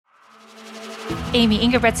Amy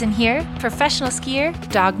Ingerbretson here, professional skier,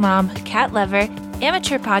 dog mom, cat lover,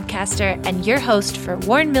 amateur podcaster, and your host for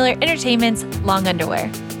Warren Miller Entertainment's Long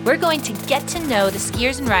Underwear. We're going to get to know the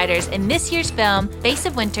skiers and riders in this year's film, Face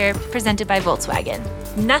of Winter, presented by Volkswagen.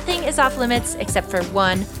 Nothing is off limits except for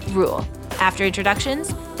one rule. After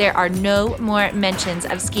introductions, there are no more mentions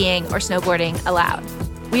of skiing or snowboarding allowed.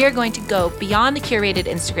 We are going to go beyond the curated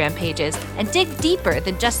Instagram pages and dig deeper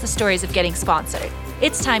than just the stories of getting sponsored.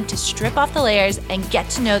 It's time to strip off the layers and get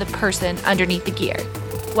to know the person underneath the gear.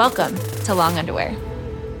 Welcome to Long Underwear.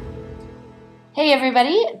 Hey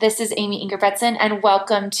everybody, this is Amy Ingerbretson and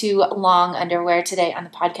welcome to Long Underwear. Today on the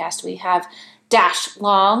podcast we have Dash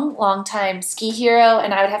Long, longtime ski hero,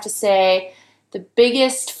 and I would have to say the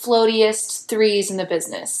biggest, floatiest threes in the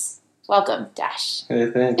business. Welcome, Dash. Hey,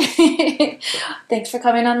 thanks. Thanks for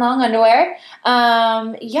coming on Long Underwear.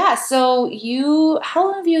 So how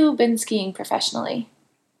long have you been skiing professionally?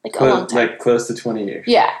 A long time. Like close to 20 years.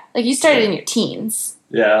 Yeah, you started in your teens.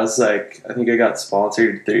 Yeah, I think I got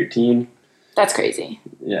sponsored at 13. That's crazy.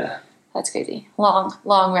 Yeah. That's crazy. Long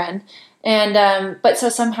run. And, but so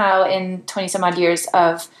somehow in 20 some odd years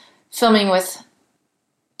of filming with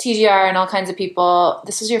TGR and all kinds of people,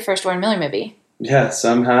 this was your first Warren Miller movie. Yeah,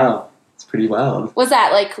 somehow. It's pretty wild. Was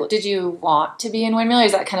that did you want to be in Warren Miller?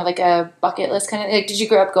 Is that kind of like a bucket list kind of, did you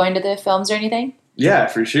grow up going to the films or anything? Yeah,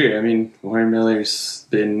 for sure. I mean, Warren Miller's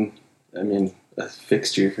been, a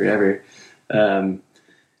fixture forever.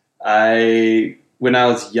 When I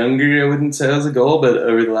was younger, I wouldn't say it was a goal, but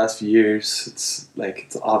over the last few years, it's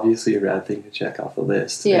obviously a rad thing to check off the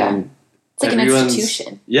list. Yeah. And it's like an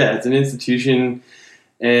institution. Yeah, it's an institution,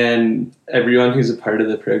 and everyone who's a part of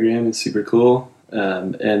the program is super cool.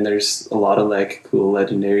 And there's a lot of cool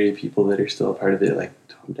legendary people that are still a part of it, like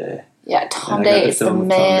Tom Day. Yeah, Tom Day is the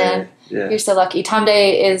man. Yeah. You're so lucky. Tom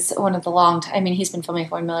Day is one of the he's been filming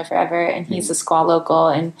Warren Miller forever, and he's a squaw local,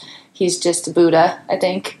 and he's just a Buddha, I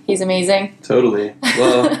think. He's amazing. Totally.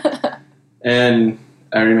 Well, and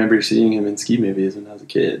I remember seeing him in ski movies when I was a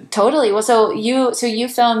kid. Totally. Well, so you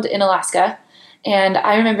filmed in Alaska, and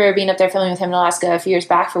I remember being up there filming with him in Alaska a few years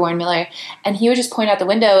back for Warren Miller, and he would just point out the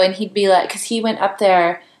window, and he'd be like, because he went up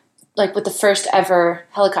there with the first ever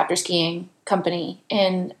helicopter skiing company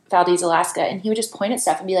in Valdez, Alaska, and he would just point at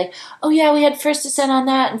stuff and be like, oh yeah, we had first descent on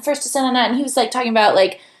that, and he was talking about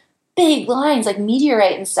big lines like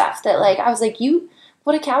meteorite and stuff that I was like, you,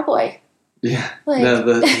 what a cowboy. Yeah.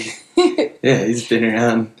 Yeah, he's been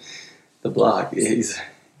around the block. He's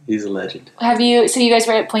a legend. So you guys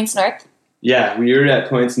were at Points North? Yeah, we were at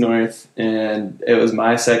Points North, and it was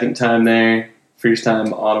my second time there, first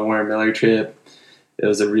time on a Warren Miller trip. It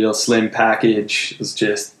was a real slim package. It was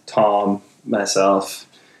just Tom, myself,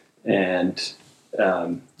 and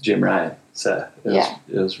Jim Ryan. So it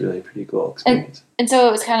was really a pretty cool experience. And so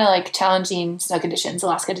it was kind of challenging snow conditions.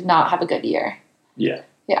 Alaska did not have a good year. Yeah.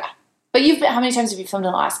 Yeah. But how many times have you filmed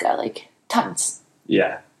in Alaska? Tons.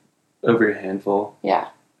 Yeah. Over a handful. Yeah.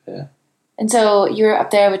 Yeah. And so you were up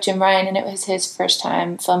there with Jim Ryan, and it was his first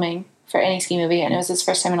time filming for any ski movie, and it was his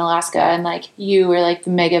first time in Alaska, and you were the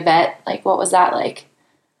mega vet. What was that like?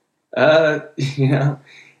 It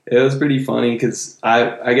was pretty funny because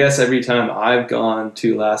I guess every time I've gone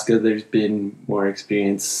to Alaska, there's been more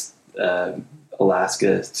experienced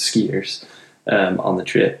Alaska skiers on the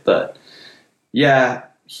trip. But yeah,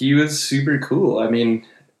 he was super cool. I mean,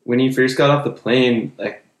 when he first got off the plane,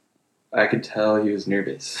 I could tell he was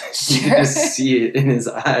nervous. Sure. You could just see it in his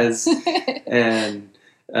eyes. And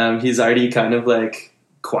he's already kind of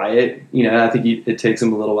quiet. I think it takes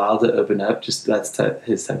him a little while to open up. Just that's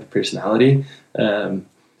his type of personality.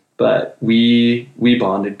 But we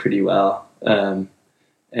bonded pretty well.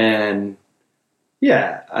 And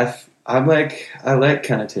yeah, I like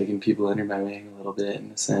kind of taking people under my wing a little bit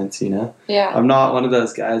in a sense, Yeah. I'm not one of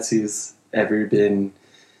those guys who's ever been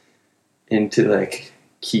into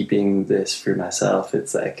keeping this for myself.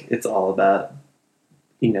 It's it's all about,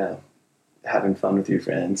 having fun with your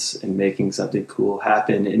friends and making something cool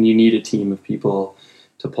happen. And you need a team of people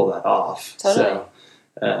to pull that off. Totally. So,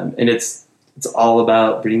 and it's all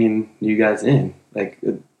about bringing new guys in.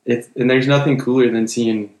 And there's nothing cooler than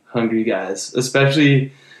seeing hungry guys,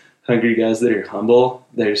 especially hungry guys that are humble.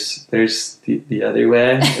 There's the other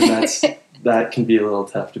way, and that can be a little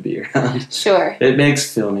tough to be around. Sure. It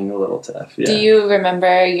makes filming a little tough. Yeah. Do you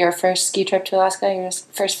remember your first ski trip to Alaska? Your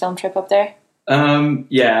first film trip up there?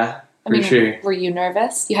 Yeah, for sure. Were you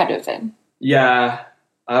nervous? You had to have been. Yeah,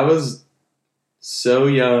 I was so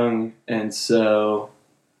young and so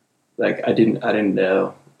I didn't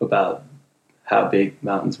know about how big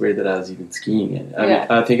mountains were that I was even skiing in. I mean,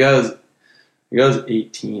 I think I was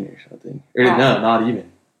 18 or something. Or wow. No, not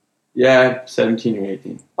even. Yeah, 17 or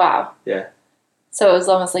 18. Wow. Yeah. So it was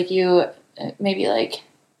almost like you, maybe like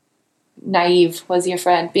naive was your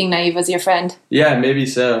friend. Being naive was your friend. Yeah, maybe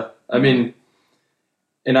so. I mean,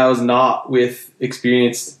 and I was not with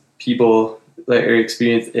experienced people like or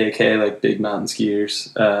experienced AK like big mountain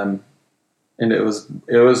skiers. And it was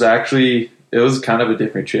kind of a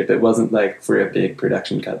different trip. It wasn't like for a big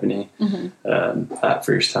production company that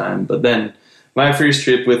first time. But then my first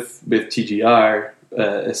trip with TGR,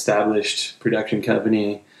 established production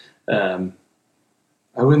company, I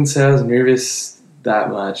wouldn't say I was nervous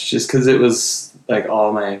that much, just because it was like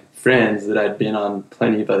all my friends that I'd been on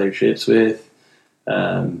plenty of other trips with,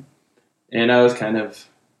 and I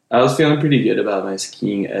was feeling pretty good about my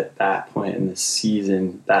skiing at that point in the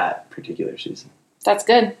season, that particular season. That's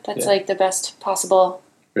good. That's like the best possible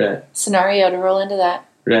scenario to roll into that.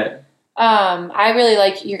 Right. I really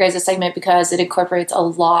like your guys' segment because it incorporates a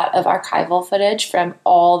lot of archival footage from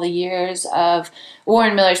all the years of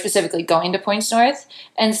Warren Miller specifically going to Points North.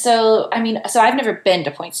 And so, I've never been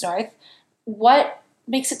to Points North. What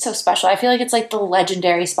makes it so special? I feel like it's like the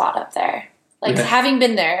legendary spot up there. Like having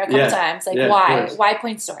been there a couple times, like why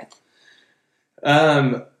Points North?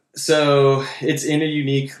 So it's in a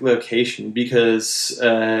unique location because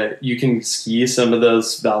you can ski some of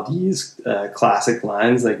those Valdez classic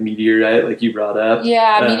lines like Meteorite, like you brought up.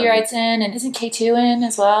 Yeah, Meteorite's in, and isn't K2 in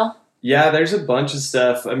as well? Yeah, there's a bunch of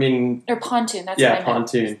stuff. I mean, or Pontoon. That's what I meant.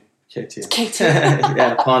 Pontoon. K2. K2.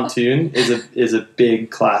 Yeah, Pontoon is a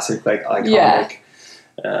big classic, like iconic.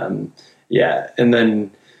 And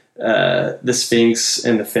then the Sphinx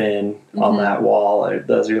and the Fin on that wall.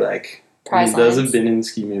 Those are like. Those have been in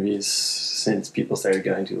ski movies since people started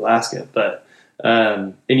going to Alaska. But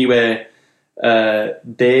anyway,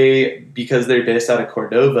 because they're based out of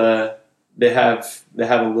Cordova, they have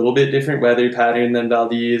a little bit different weather pattern than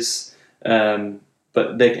Valdez,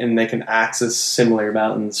 but they can access similar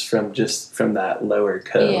mountains from that lower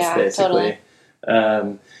cove, basically.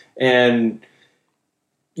 Totally. And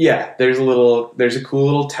yeah, there's a cool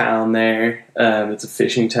little town there. It's a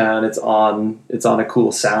fishing town. It's on a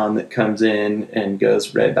cool sound that comes in and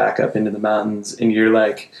goes right back up into the mountains, and you're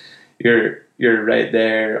right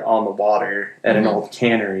there on the water at an old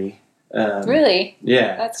cannery. Really?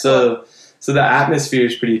 Yeah. That's cool. So the atmosphere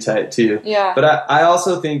is pretty tight too. Yeah. But I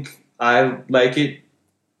also think I like it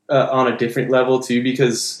on a different level too,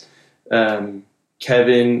 because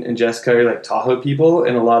Kevin and Jessica are like Tahoe people,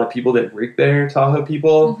 and a lot of people that work there are Tahoe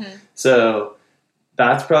people. So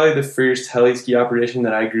that's probably the first heli ski operation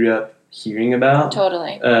that I grew up hearing about.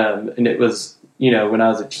 Totally. And it was, when I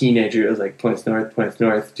was a teenager, it was like Points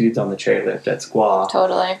North, dudes on the chairlift at Squaw.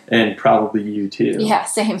 Totally. And probably you too. Yeah,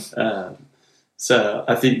 same. So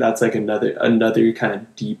I think that's like another kind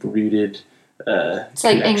of deep-rooted it's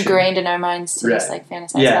like connection. Ingrained in our minds to just like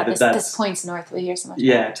fantasize about this Points North we hear so much about.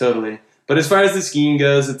 Yeah, totally. But as far as the skiing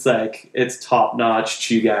goes, it's top-notch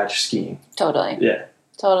Chugach skiing. Totally. Yeah.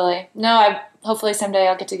 Totally. No, hopefully someday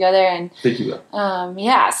I'll get to go there. And I think you will.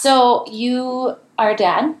 Yeah. So you are a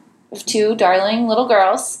dad of 2 darling little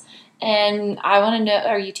girls, and I want to know: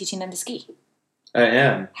 are you teaching them to ski? I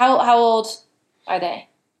am. How old are they?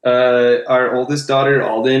 Our oldest daughter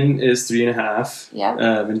Alden is 3.5. Yeah.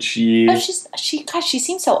 And she. Oh, she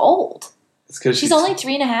seems so old. It's because she's only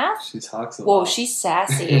 3.5. She talks a lot. Whoa, she's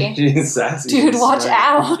sassy. She's sassy. Dude, watch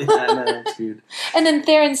out. Yeah, I know, dude. And then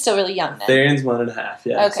Theron's still really young then. Theron's 1.5.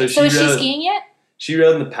 Yeah. Okay. So is she skiing yet? She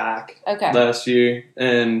rode in the pack. Okay. Last year,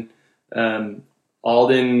 and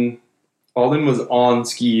Alden was on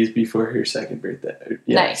skis before her second birthday.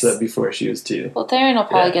 Yeah, nice. So before she was 2. Well, Theron will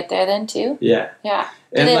probably get there then too. Yeah. Yeah.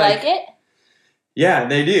 Do they like it? Yeah,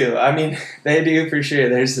 they do. I mean, they do for sure.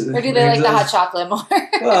 Or do they like the hot chocolate more?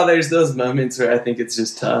 Well, there's those moments where I think it's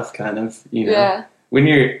just tough, kind of, Yeah. When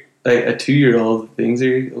you're like a 2-year-old, things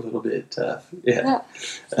are a little bit tough. Yeah.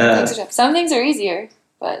 Some things are tough. Some things are easier,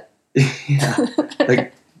 but. Yeah.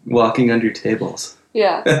 Like walking under tables.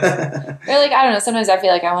 Yeah. Or like, I don't know, sometimes I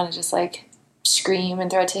feel like I want to just like scream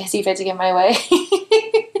and throw a hissy fit to get my way.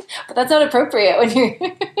 But that's not appropriate when you're.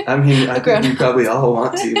 I mean, I think we probably all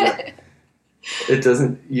want to, but. It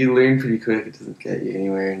doesn't. You learn pretty quick. It doesn't get you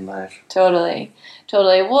anywhere in life. Totally.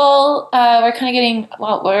 Well, we're kind of getting.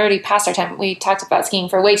 Well, we're already past our time. We talked about skiing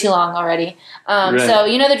for way too long already. Right. So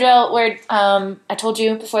you know the drill. I told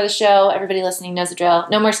you before the show. Everybody listening knows the drill.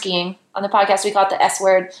 No more skiing on the podcast. We call it the S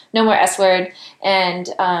word. No more S word. And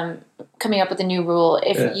coming up with a new rule: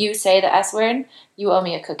 if you say the S word, you owe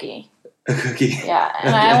me a cookie. A cookie. Yeah,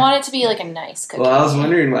 and I want it to be like a nice cookie. Well, I was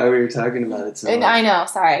wondering why we were talking about it so much. I know,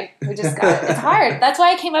 sorry. We just got it's hard. That's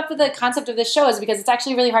why I came up with the concept of this show, is because it's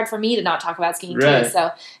actually really hard for me to not talk about skiing too.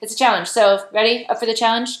 So it's a challenge. So ready? Up for the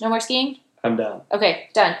challenge? No more skiing? I'm down. Okay,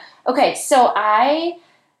 done. Okay, so I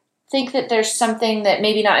think that there's something that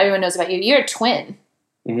maybe not everyone knows about you. You're a twin.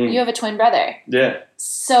 Mm-hmm. You have a twin brother. Yeah.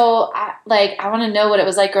 So I want to know what it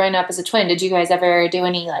was like growing up as a twin. Did you guys ever do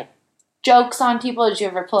any like jokes on people? Did you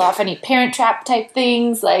ever pull off any Parent Trap type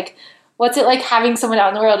things? Like, what's it like having someone out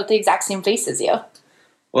in the world with the exact same face as you?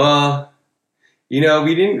 Well, we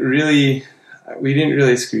didn't really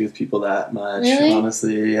screw with people that much, really?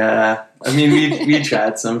 Honestly. Yeah. I mean, we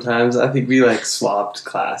tried sometimes. I think we like swapped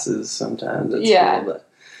classes sometimes at school, but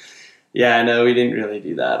yeah, no, we didn't really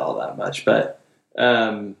do that all that much. But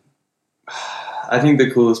I think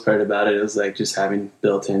the coolest part about it was like just having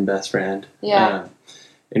built-in best friend. Yeah.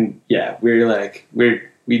 And yeah, we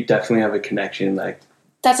definitely have a connection. Like,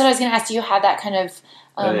 that's what I was going to ask. Do you have that kind of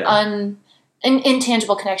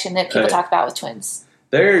intangible connection that people talk about with twins?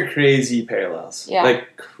 There are crazy parallels. Yeah.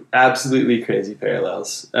 Like absolutely crazy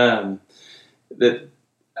parallels. That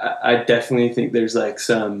I definitely think there's like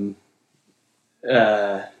some.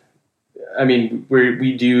 I mean,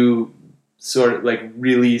 we do sort of like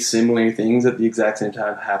really similar things at the exact same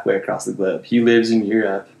time halfway across the globe. He lives in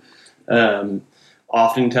Europe.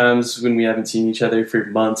 Oftentimes when we haven't seen each other for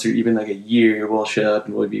months or even like a year, we'll show up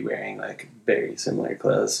and we'll be wearing like very similar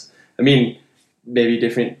clothes. I mean, maybe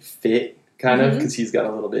different fit kind of, because he's got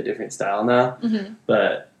a little bit different style now,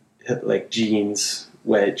 but like jeans,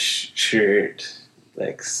 wedge shirt,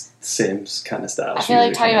 like Sims kind of style. I feel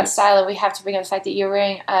like talking about style, we have to bring up the fact that you're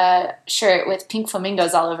wearing a shirt with pink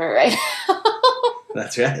flamingos all over it right now.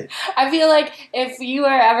 That's right. I feel like if you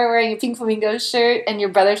are ever wearing a pink flamingo shirt and your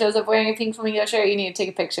brother shows up wearing a pink flamingo shirt, you need to take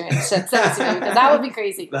a picture and send it to me, because that would be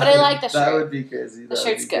crazy. But I like the shirt. That would be crazy. The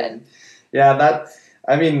shirt's good. Yeah,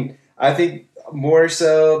 I think more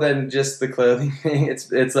so than just the clothing thing,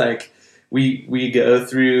 it's like we go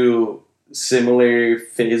through similar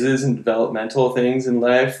phases and developmental things in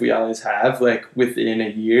life. We always have, like within a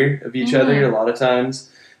year of each other a lot of times.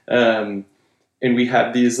 And we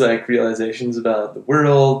have these like realizations about the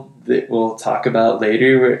world that we'll talk about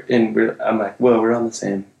later. I'm like, whoa, we're on the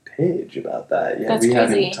same page about that. Yeah, that's we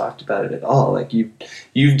crazy. Haven't talked about it at all. Like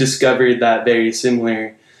you've discovered that very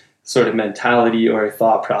similar sort of mentality or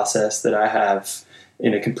thought process that I have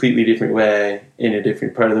in a completely different way, in a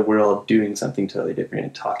different part of the world, doing something totally different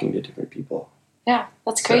and talking to different people. Yeah,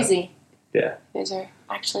 that's crazy. So, yeah. You guys are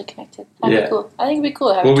actually connected. That'd be cool. I think it'd be cool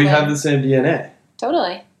to have we have the same DNA.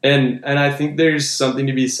 Totally. And I think there's something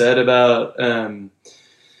to be said about,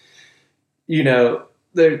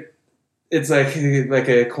 it's like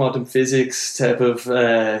a quantum physics type of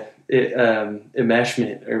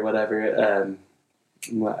enmeshment or whatever.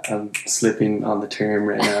 I'm slipping on the term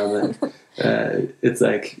right now, but it's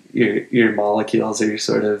like your molecules are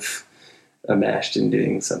sort of enmeshed in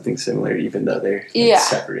doing something similar, even though they're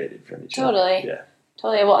separated from each other. Totally. Yeah.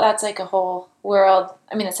 Totally. Well, that's like a whole world.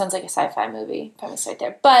 I mean, it sounds like a sci-fi movie premise right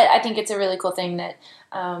there. But I think it's a really cool thing that...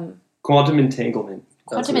 quantum entanglement.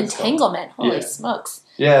 Quantum entanglement. Holy smokes.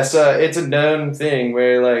 Yeah, so it's a known thing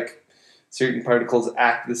where, like, certain particles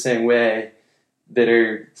act the same way that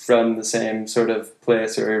are from the same sort of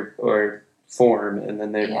place or form, and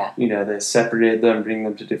then they separate them, bring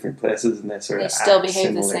them to different places, and they sort of still behave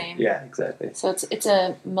similar. the same. Yeah, exactly. So it's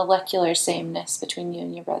a molecular sameness between you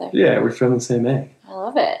and your brother. Yeah, we're from the same egg. I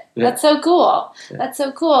love it. Yeah. That's so cool. Yeah. That's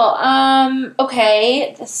so cool.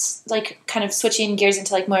 Okay, this like kind of switching gears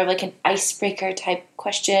into like more of like an icebreaker type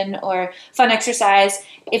question or fun exercise.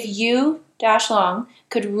 If you, Dash Long,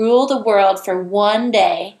 could rule the world for one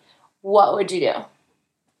day, what would you do?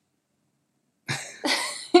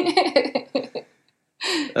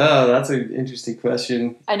 Oh, that's an interesting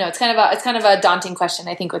question. I know it's kind of a daunting question,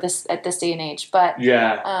 I think, with this at this day and age. But you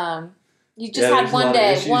just had one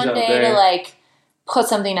day to like put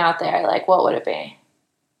something out there. Like, what would it be?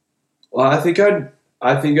 Well, I think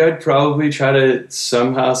I'd probably try to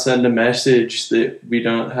somehow send a message that we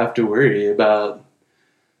don't have to worry about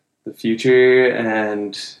the future,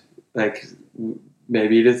 and like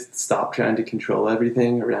maybe to stop trying to control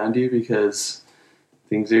everything around you, because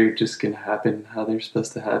things are just going to happen how they're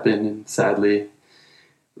supposed to happen, and sadly,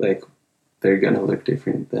 like, they're going to look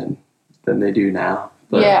different than they do now.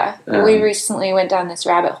 But, we recently went down this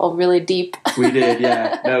rabbit hole really deep. We did,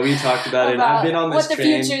 yeah. No, we talked about it. I've been on this what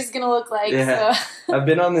train. The future is going to look like. Yeah, so. I've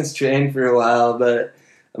been on this train for a while, but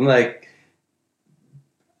I'm like,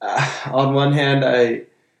 on one hand, I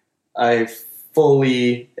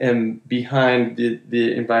fully am behind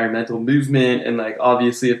the environmental movement, and like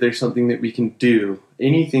obviously if there's something that we can do,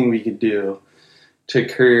 anything we can do to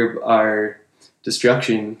curb our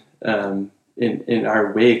destruction in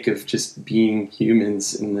our wake of just being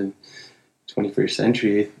humans in the 21st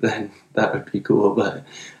century, then that would be cool. But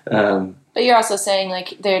you're also saying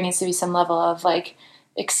like there needs to be some level of like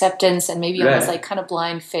acceptance and maybe almost like kind of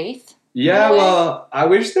blind faith. Yeah, well, I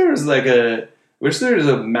wish there was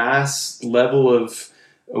a mass level of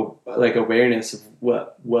like awareness of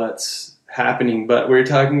what's happening, but we're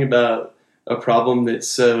talking about a problem that's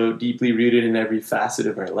so deeply rooted in every facet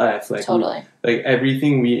of our life. Like totally. Like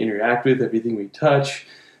everything we interact with, everything we touch.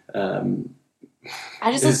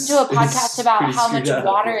 I just listened to a podcast about how much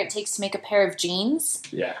water it takes to make a pair of jeans.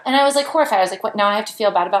 Yeah. And I was like horrified. I was like, what, now I have to feel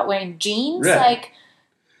bad about wearing jeans? Right. Like,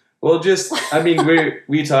 well, just, I mean,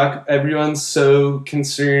 everyone's so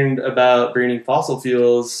concerned about burning fossil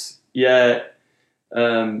fuels, yet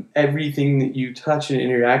everything that you touch and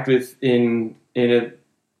interact with in a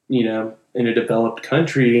developed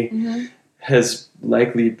country has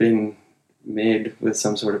likely been made with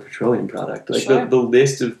some sort of petroleum product. Like the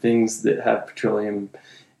list of things that have petroleum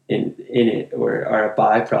in it or are a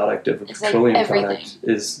byproduct of a petroleum product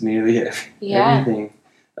is nearly everything.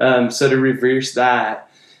 So to reverse that,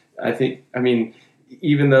 I mean,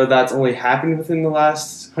 even though that's only happened within the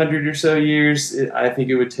last 100 or so years, I think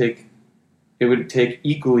it would take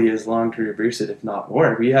equally as long to reverse it, if not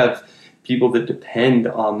more. We have people that depend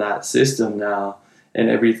on that system now, and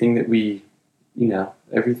everything that we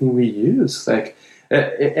use, like,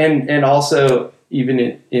 and also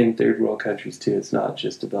even in third world countries too. It's not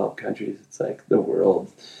just developed countries; it's like the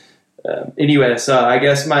world. Anyway, so I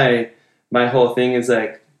guess my whole thing is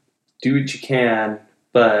like, do what you can,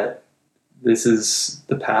 but this is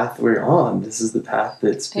the path we're on. This is the path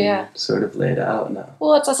that's been sort of laid out now.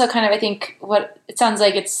 Well, it's also kind of, I think, what it sounds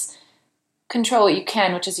like it's control what you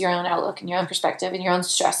can, which is your own outlook and your own perspective and your own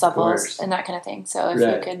stress levels and that kind of thing. So if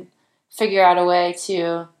you could figure out a way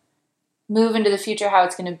to move into the future how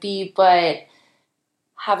it's going to be, but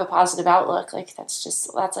have a positive outlook, like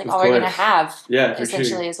that's like all we're going to have. Yeah,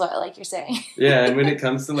 essentially is what like you're saying. Yeah, and when it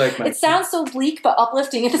comes to like it sounds so bleak but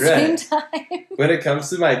uplifting at the same time. When it comes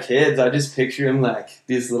to my kids, I just picture them like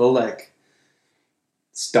these little like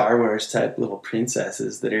Star Wars type little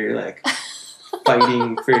princesses that are like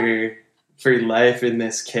fighting for life in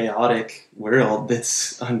this chaotic world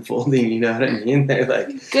that's unfolding, you know what I mean? They're like...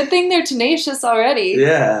 Good thing they're tenacious already.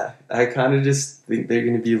 Yeah, I kind of just think they're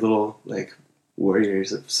going to be little, like,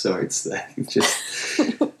 warriors of sorts, like, just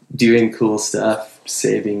doing cool stuff,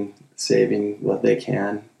 saving what they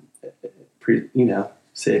can,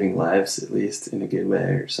 saving lives, at least, in a good way,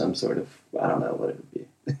 or some sort of, I don't know what it would be.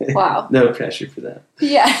 Wow. No pressure for that.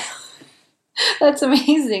 Yeah. That's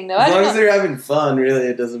amazing, though. As long as they're having fun, really,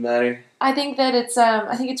 it doesn't matter. I think that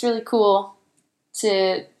it's really cool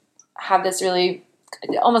to have this really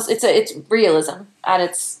almost it's realism at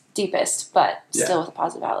its deepest, but still with a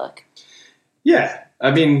positive outlook. Yeah,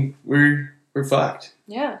 I mean we're fucked.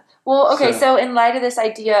 Yeah. Well, okay. So in light of this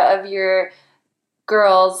idea of your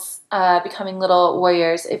girls becoming little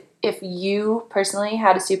warriors, if you personally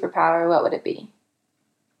had a superpower, what would it be?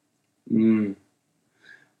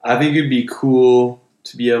 I think it'd be cool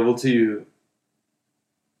to be able to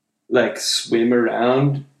like swim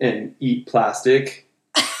around and eat plastic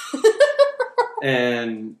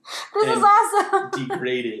and is awesome.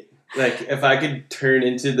 Degrade it. Like if I could turn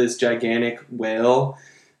into this gigantic whale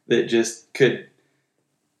that just could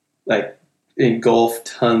like engulf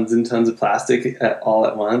tons and tons of plastic all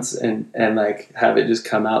at once and like have it just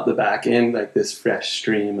come out the back end like this fresh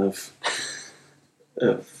stream of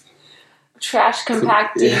trash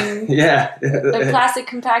compacting, the plastic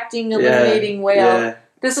compacting, eliminating whale. Yeah.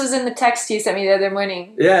 This was in the text you sent me the other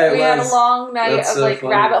morning. Yeah, we had a long night of like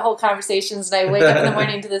rabbit hole conversations, and I wake up in the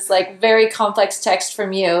morning to this like very complex text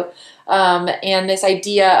from you, and this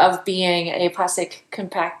idea of being a plastic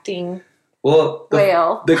compacting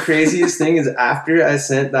whale. The craziest thing is after I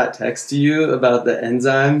sent that text to you about the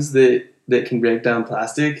enzymes that can break down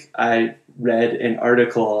plastic, I read an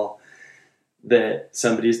article that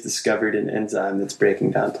somebody's discovered an enzyme that's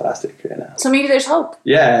breaking down plastic right now. So maybe there's hope.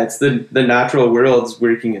 Yeah, it's the natural world's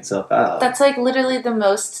working itself out. That's like literally the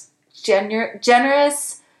most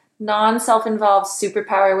generous, non-self-involved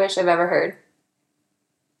superpower wish I've ever heard.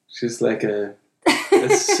 It's just like a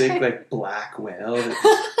sick like black whale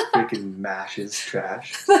that freaking mashes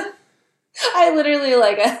trash. I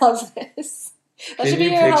love this. That should be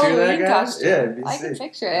your Halloween costume. Yeah, I can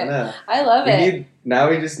picture it. I love it.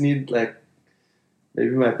 Now we just need like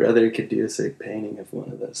maybe my brother could do a sick painting of one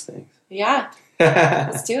of those things. Yeah.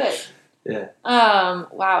 Let's do it. Yeah.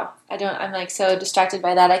 Wow. I'm like so distracted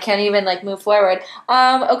by that. I can't even like move forward.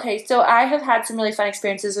 Okay. So I have had some really fun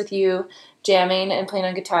experiences with you jamming and playing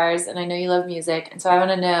on guitars, and I know you love music. And so I want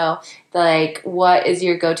to know, like, what is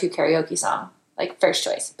your go-to karaoke song? Like, first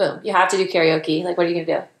choice. Boom. You have to do karaoke. Like, what are you going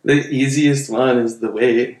to do? The easiest one is The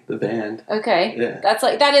Wait, the band. Okay. Yeah.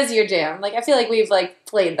 That is your jam. Like, I feel like we've, like,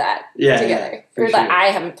 played that together. Yeah, or sure. that I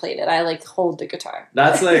haven't played it. I, like, hold the guitar.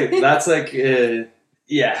 It's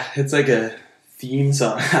like a theme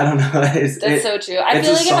song. I don't know. That's so true. I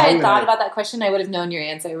feel like if I had thought about that question, I would have known your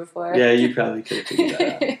answer before. Yeah, you probably could have figured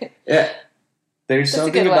that out. Yeah. There's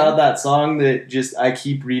something about that song that just, I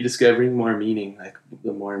keep rediscovering more meaning, like,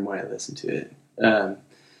 the more and more I listen to it. And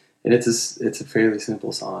it's a fairly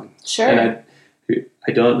simple song. Sure. And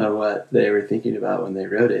I don't know what they were thinking about when they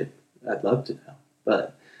wrote it. I'd love to know.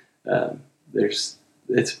 But it's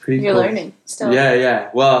pretty You're cool. learning still. Yeah.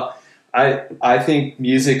 Well, I think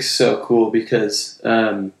music's so cool because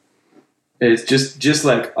it's just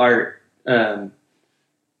like art. In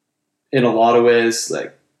a lot of ways,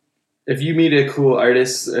 like, if you meet a cool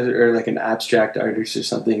artist or like an abstract artist or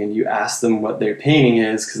something and you ask them what their painting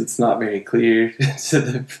is, because it's not very clear to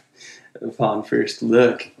them upon first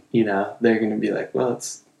look, you know, they're going to be like, well,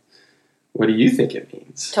 what do you think it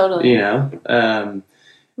means? Totally. You know?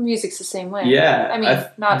 Music's the same way. Yeah. I mean,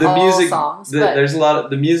 not the all music, songs, but there's a lot of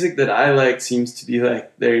the music that I like seems to be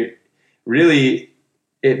like, it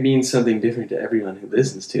means something different to everyone who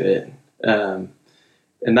listens to it. And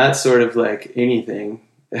that's sort of like anything.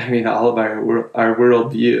 I mean, all of our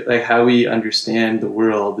worldview, like how we understand the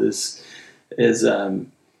world, is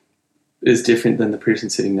different than the person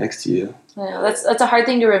sitting next to you. Yeah, that's a hard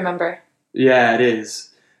thing to remember. Yeah, it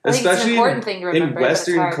is. I think Especially it's an important thing to remember. In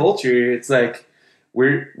Western culture, it's like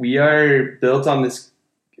we are built on this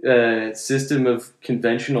system of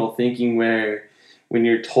conventional thinking where when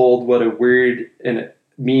you're told what a word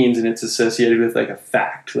means and it's associated with like a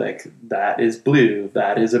fact, like that is blue,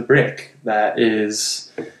 that is a brick, that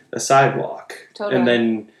is a sidewalk. Totally. And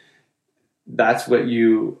then that's what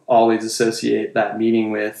you always associate that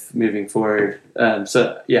meaning with moving forward.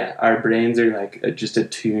 So yeah, our brains are like just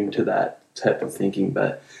attuned to that type of thinking.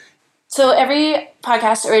 But so every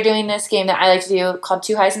podcast we're doing this game that I like to do called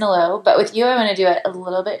 2 highs and a low, but with you I want to do it a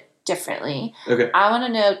little bit differently. Okay. I want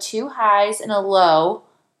to know 2 highs and a low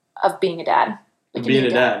of being a dad. Being a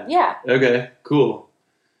dad. Yeah. Okay, cool.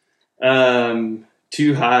 2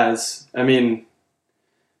 highs. I mean,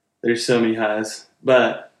 there's so many highs,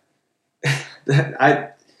 but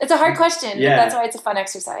it's a hard question, yeah. But that's why it's a fun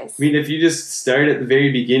exercise. I mean, if you just start at the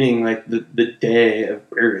very beginning, like the day of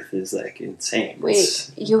birth is like insane.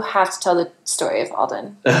 Wait, you have to tell the story of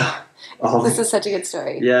Alden. This is such a good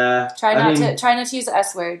story. Yeah. Try not to use the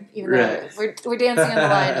S word, even though we're dancing on the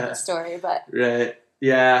line of the story, but right.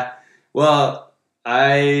 Yeah. Well,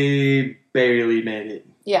 I barely made it.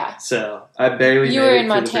 Yeah. So I barely made it. You were in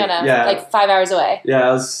Montana, like 5 hours away. Yeah,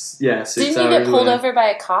 I was 6 hours away. Didn't you get pulled over by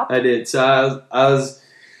a cop? I did. So I was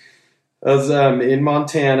in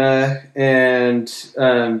Montana and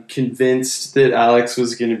convinced that Alex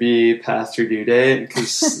was going to be past her due date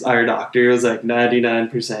because our doctor was like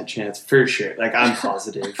 99% chance for sure. Like, I'm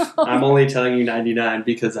positive. I'm only telling you 99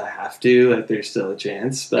 because I have to. Like, there's still a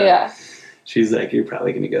chance. But yeah. She's like, you're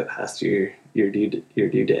probably going to go past your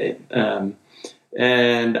due date.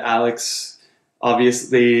 And Alex,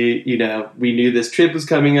 obviously, you know, we knew this trip was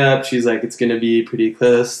coming up. She's like, it's going to be pretty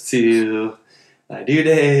close to my due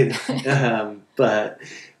date. But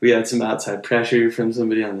we had some outside pressure from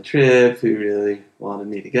somebody on the trip who really wanted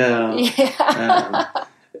me to go. Yeah.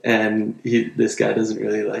 And this guy doesn't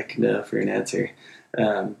really like no for an answer.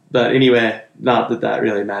 But anyway, not that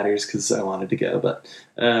really matters because I wanted to go. But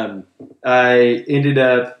I ended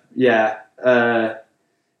up,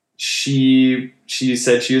 she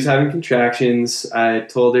said she was having contractions. I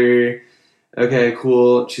told her, okay,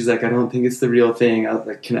 cool. She's like, I don't think it's the real thing. I was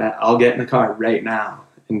like, I'll get in the car right now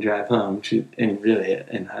and drive home. And really,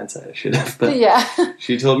 in hindsight, I should have. But yeah.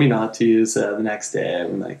 She told me not to. So the next day,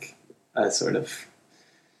 I sort of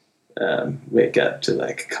wake up to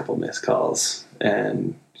like a couple missed calls,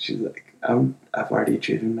 and she's like, I've already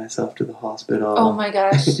driven myself to the hospital. Oh my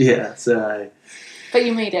gosh. Yeah. So But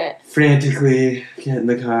you made it. Frantically get in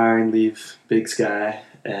the car and leave Big Sky,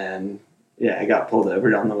 and I got pulled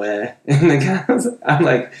over on the way. And the guy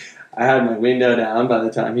I had my window down by the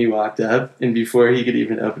time he walked up, and before he could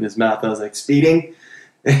even open his mouth, I was like, speeding?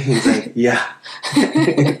 And he's like, yeah.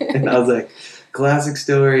 And I was like, classic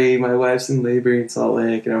story, my wife's in labor in Salt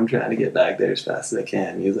Lake, and I'm trying to get back there as fast as I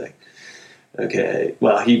can. He was like, okay.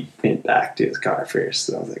 Well, he went back to his car first,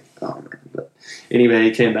 so I was like, oh, man. But anyway,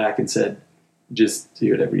 he came back and said, just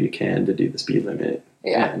do whatever you can to do the speed limit.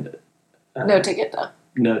 Yeah. And, no ticket though.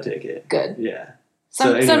 No ticket. Good. Yeah.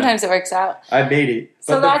 Sometimes it works out. I made it.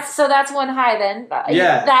 So that's one high then.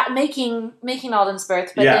 Yeah. That making Alden's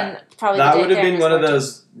birth, but then probably that the would have been one of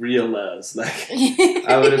those real lows. Like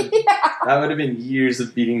I would have. That would have been years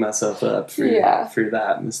of beating myself up for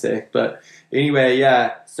that mistake. But anyway,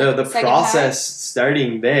 yeah. So the process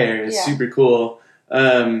starting there is super cool.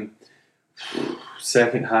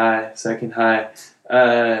 Second high.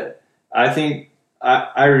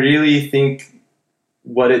 I really think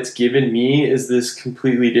what it's given me is this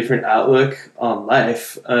completely different outlook on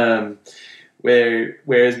life.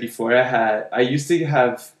 Whereas before I used to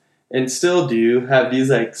have, and still do have, these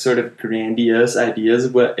like sort of grandiose ideas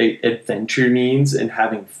of what adventure means and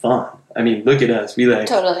having fun. I mean, look at us.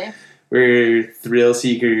 We're thrill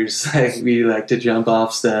seekers. Like we like to jump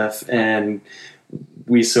off stuff, and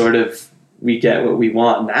we get what we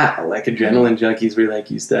want now. Like adrenaline junkies, we're like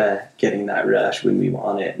used to getting that rush when we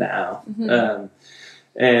want it now. Mm-hmm.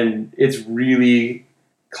 And it's really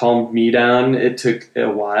calmed me down. It took a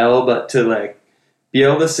while, but to like be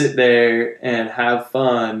able to sit there and have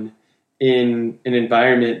fun in an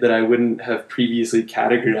environment that I wouldn't have previously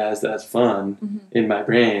categorized as fun in my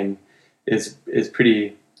brain is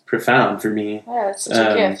pretty profound for me. Yeah, it's such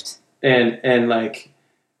a gift. And like,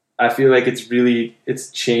 I feel like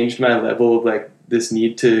it's changed my level of like this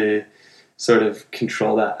need to sort of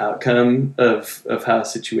control that outcome of how a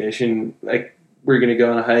situation, like we're going to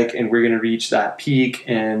go on a hike and we're going to reach that peak,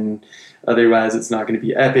 and otherwise it's not going to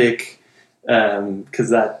be epic. Cause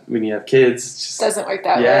that when you have kids, it just doesn't work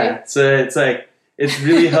that way. Yeah. So it's like, it's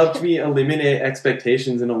really helped me eliminate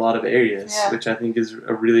expectations in a lot of areas, which I think is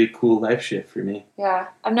a really cool life shift for me. Yeah.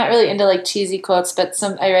 I'm not really into like cheesy quotes, but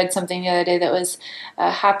I read something the other day that was,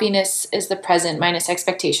 happiness is the present minus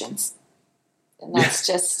expectations. And that's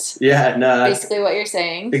just basically what you're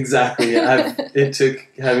saying. Exactly. It took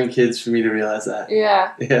having kids for me to realize that.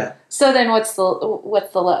 Yeah. Yeah. So then what's the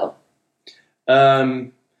low?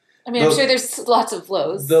 I mean, I'm sure there's lots of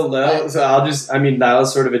lows. The low, so that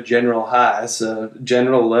was sort of a general high. So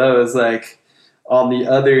general low is like, on the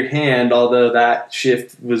other hand, although that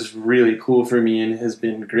shift was really cool for me and has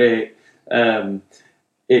been great, it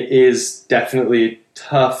is definitely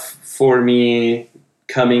tough for me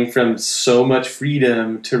coming from so much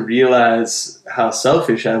freedom to realize how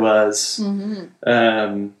selfish I was.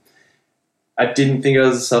 Mm-hmm. I didn't think I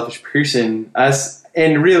was a selfish person.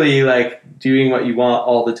 And really, like, doing what you want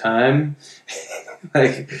all the time,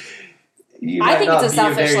 like, you might not be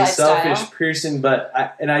a very selfish person, but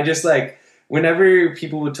I just, like, whenever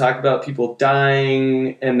people would talk about people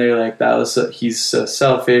dying, and they're like, he's so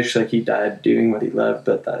selfish, like, he died doing what he loved,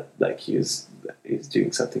 but that, like, he's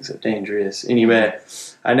doing something so dangerous. Anyway,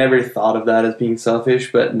 I never thought of that as being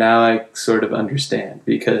selfish, but now I sort of understand,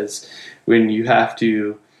 because when you have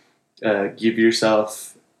to give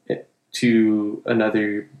yourself to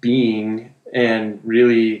another being, and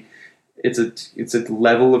really it's a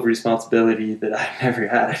level of responsibility that I never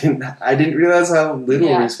had. I didn't realize how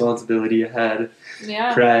little responsibility I had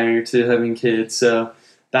prior to having kids. So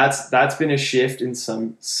that's been a shift. In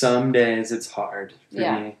some days it's hard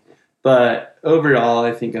for me, but overall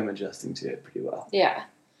I think I'm adjusting to it pretty well. Yeah.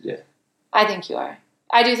 I think you are.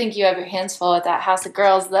 I do think you have your hands full at that house of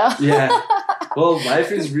girls, though. Yeah. Well,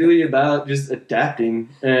 life is really about just adapting,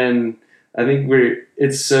 and I think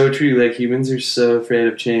it's so true. Like, humans are so afraid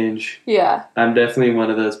of change. Yeah. I'm definitely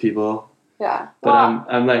one of those people. Yeah. But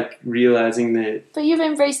I'm like realizing that. But you've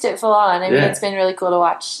embraced it full on. I mean, it's been really cool to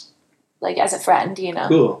watch, like, as a friend, you know.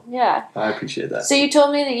 Cool. Yeah. I appreciate that. So you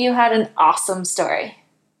told me that you had an awesome story.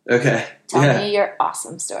 Okay. Tell me your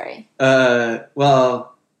awesome story. Well,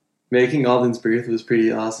 making Alden's birth was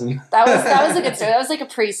pretty awesome. That was a good story. That was like a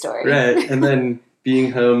pre-story. Right. And then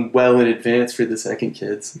being home well in advance for the second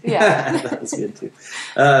kids. Yeah. That was good too.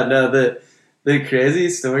 No, the crazy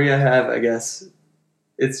story I have, I guess,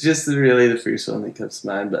 it's just really the first one that comes to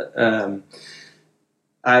mind, but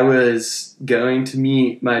I was going to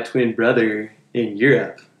meet my twin brother in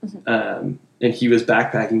Europe, and he was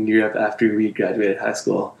backpacking Europe after we graduated high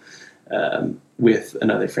school with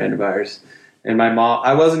another friend of ours. And my mom,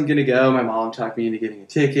 I wasn't going to go. My mom talked me into getting a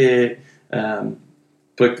ticket,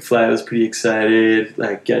 booked the flight. I was pretty excited,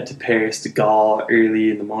 like, get to Paris de Gaulle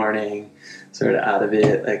early in the morning, sort of out of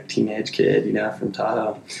it, like teenage kid, you know, from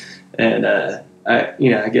Tahoe. And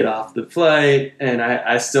I get off the flight, and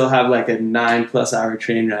I still have like a 9+ hour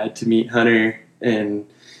train ride to meet Hunter in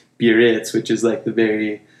Biarritz, which is like the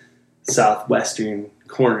very southwestern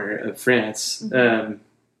corner of France.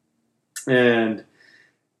 And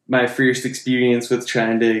my first experience with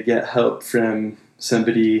trying to get help from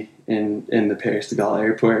somebody in the Paris de Gaulle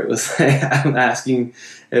airport was like, I'm asking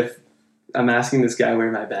this guy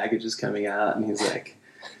where my baggage is coming out, and he's like,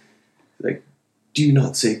 do you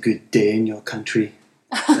not say good day in your country?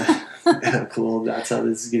 Cool, that's how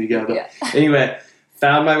this is gonna go. But anyway,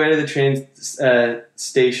 found my way to the train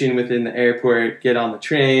station within the airport, get on the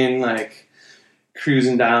train, like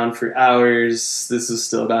cruising down for hours. This was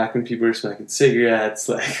still back when people were smoking cigarettes,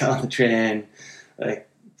 like on the train, like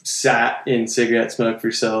sat in cigarette smoke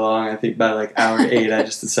for so long. I think by like hour 8, I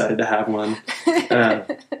just decided to have one.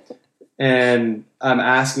 And I'm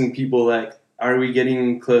asking people like, are we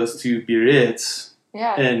getting close to Biarritz?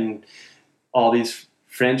 Yeah. And all these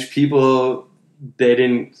French people, they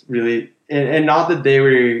didn't really, and not that they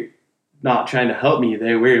were not trying to help me,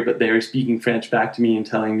 they were speaking French back to me and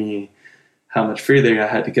telling me how much further I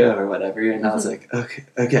had to go or whatever. And I was like, okay,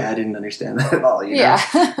 I didn't understand that at all. You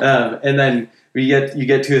know? And then you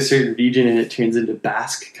get to a certain region and it turns into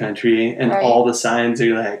Basque country, and all the signs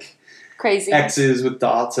are like crazy X's with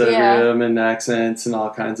dots over them and accents and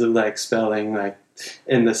all kinds of like spelling, like,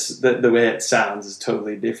 and the way it sounds is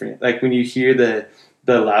totally different. Like when you hear the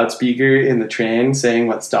loudspeaker in the train saying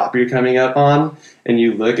what stop you're coming up on, and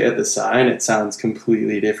you look at the sign, it sounds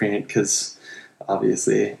completely different because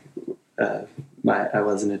obviously I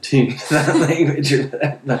wasn't attuned to that language or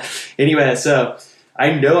whatever. But anyway, so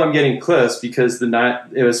I know I'm getting close because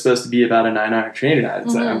it was supposed to be about a 9-hour train ride.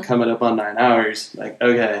 It's like I'm coming up on 9 hours. Like,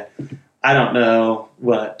 okay, I don't know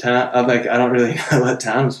what town. I'm like, I don't really know what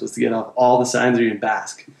town I'm supposed to get off. All the signs are in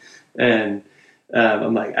Basque, and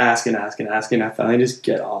I'm like asking. I finally just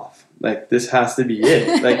get off. Like, this has to be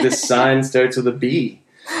it. Like, this sign starts with a B,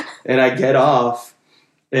 and I get off,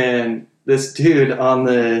 and this dude on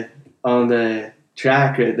the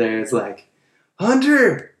track right there is like,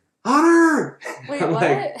 Hunter. Wait,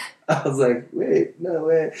 what? I was like, wait, no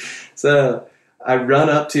way. So I run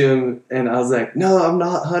up to him and I was like, no, I'm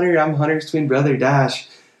not Hunter. I'm Hunter's twin brother, Dash.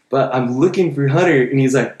 But I'm looking for Hunter. And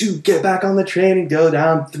he's like, dude, get back on the train and go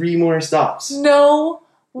down 3 more stops. No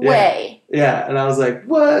way. Yeah. And I was like,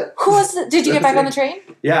 what? Who was it? Did you get back on the train?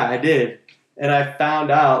 Yeah, I did. And I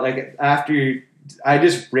found out, like, after I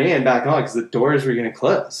just ran back on because the doors were going to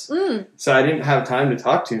close. So I didn't have time to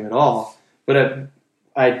talk to him at all. But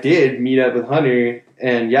I did meet up with Hunter,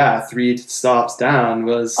 and 3 stops down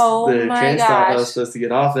was the train stop I was supposed to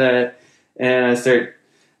get off at. And I start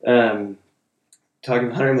talking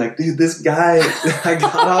to Hunter. I'm like, dude, this guy, I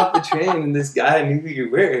got off the train, and this guy knew who you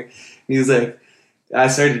were. And he was like, I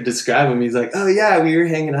started to describe him. He's like, oh yeah, we were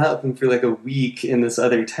hanging out for like a week in this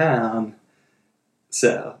other town.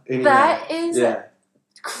 So anyway, that is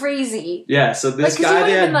crazy. Yeah, so this guy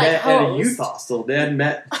they had met at a youth hostel. They had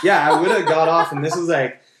met. Yeah, I would have got off, and this was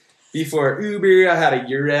like before Uber. I had a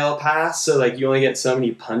Eurail pass, so like you only get so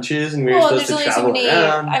many punches, and we were supposed to travel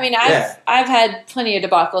around. I mean, I've had plenty of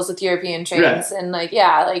debacles with European trains, and like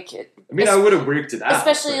I would have worked it out,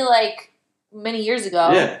 especially like many years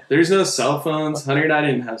ago. Yeah, there's no cell phones. Hunter and I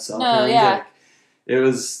didn't have cell phones. Like, it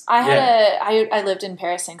was. I lived in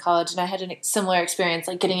Paris in college, and I had a similar experience,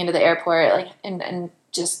 like getting into the airport, like and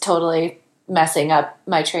just totally messing up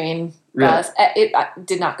my train bus. It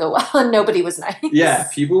did not go well, and nobody was nice. Yeah,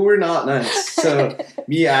 people were not nice. So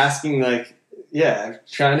me asking, like,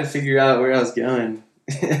 trying to figure out where I was going,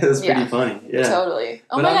 it was pretty funny. Yeah, totally.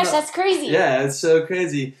 Oh my gosh, that's crazy. Yeah, it's so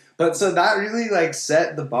crazy. But so that really like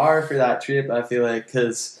set the bar for that trip. I feel like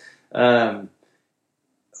because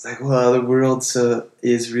it's like, well, the world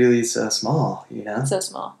is really so small, you know. So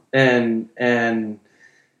small. And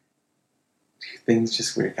things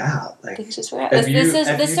just work out. Like, things just work out.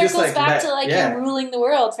 This circles back to you're ruling the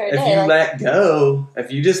world for a day.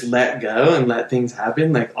 If you just let go and let things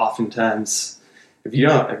happen, like oftentimes, if you're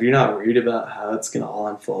not worried about how it's gonna all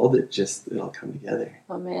unfold, it'll come together.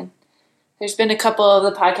 Oh man, there's been a couple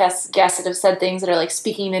of the podcast guests that have said things that are like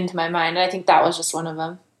speaking into my mind, and I think that was just one of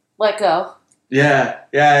them. Let go. Yeah,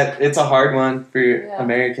 it's a hard one for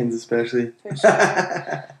Americans especially. For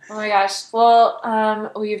sure. Oh my gosh.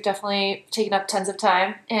 Well, we've definitely taken up tons of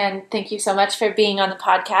time, and thank you so much for being on the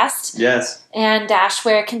podcast. Yes. And Dash,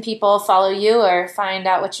 where can people follow you or find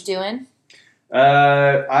out what you're doing?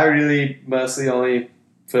 I really mostly only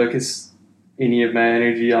focus any of my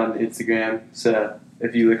energy on Instagram, so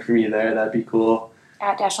if you look for me there, that'd be cool.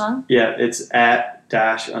 At Dash Long? Yeah, it's at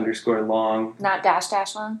 _Long. Not Dash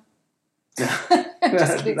Long? Just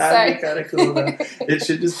kidding. That'd be kind of cool though. It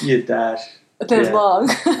should just be a dash. Then long.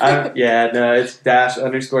 It's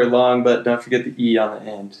 _Long, but don't forget the E on the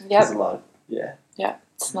end. Yep. Yeah,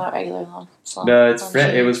 it's not regular long. It's long. No, it's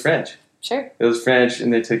French. It was French. Sure. It was French,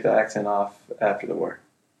 and they took the accent off after the war.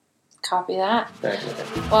 Copy that.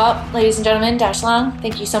 Well, ladies and gentlemen, Dash Long,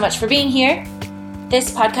 thank you so much for being here.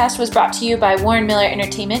 This podcast was brought to you by Warren Miller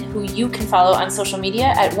Entertainment, who you can follow on social media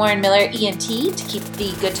at Warren Miller ENT to keep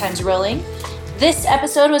the good times rolling. This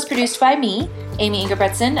episode was produced by me, Amy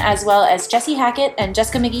Ingerbretson, as well as Jesse Hackett and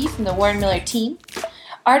Jessica McGee from the Warren Miller team.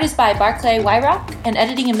 Art is by Barclay Wyrock, and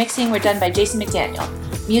editing and mixing were done by Jason McDaniel.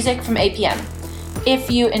 Music from APM. If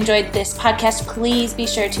you enjoyed this podcast, please be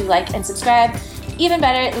sure to like and subscribe. Even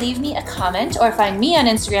better, leave me a comment or find me on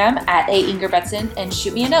Instagram at @Ingerbretson and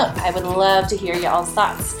shoot me a note. I would love to hear y'all's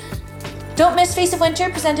thoughts. Don't miss Face of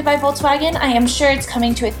Winter, presented by Volkswagen. I am sure it's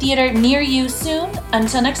coming to a theater near you soon.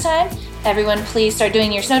 Until next time, everyone please start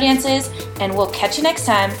doing your snow dances, and we'll catch you next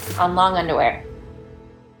time on Long Underwear.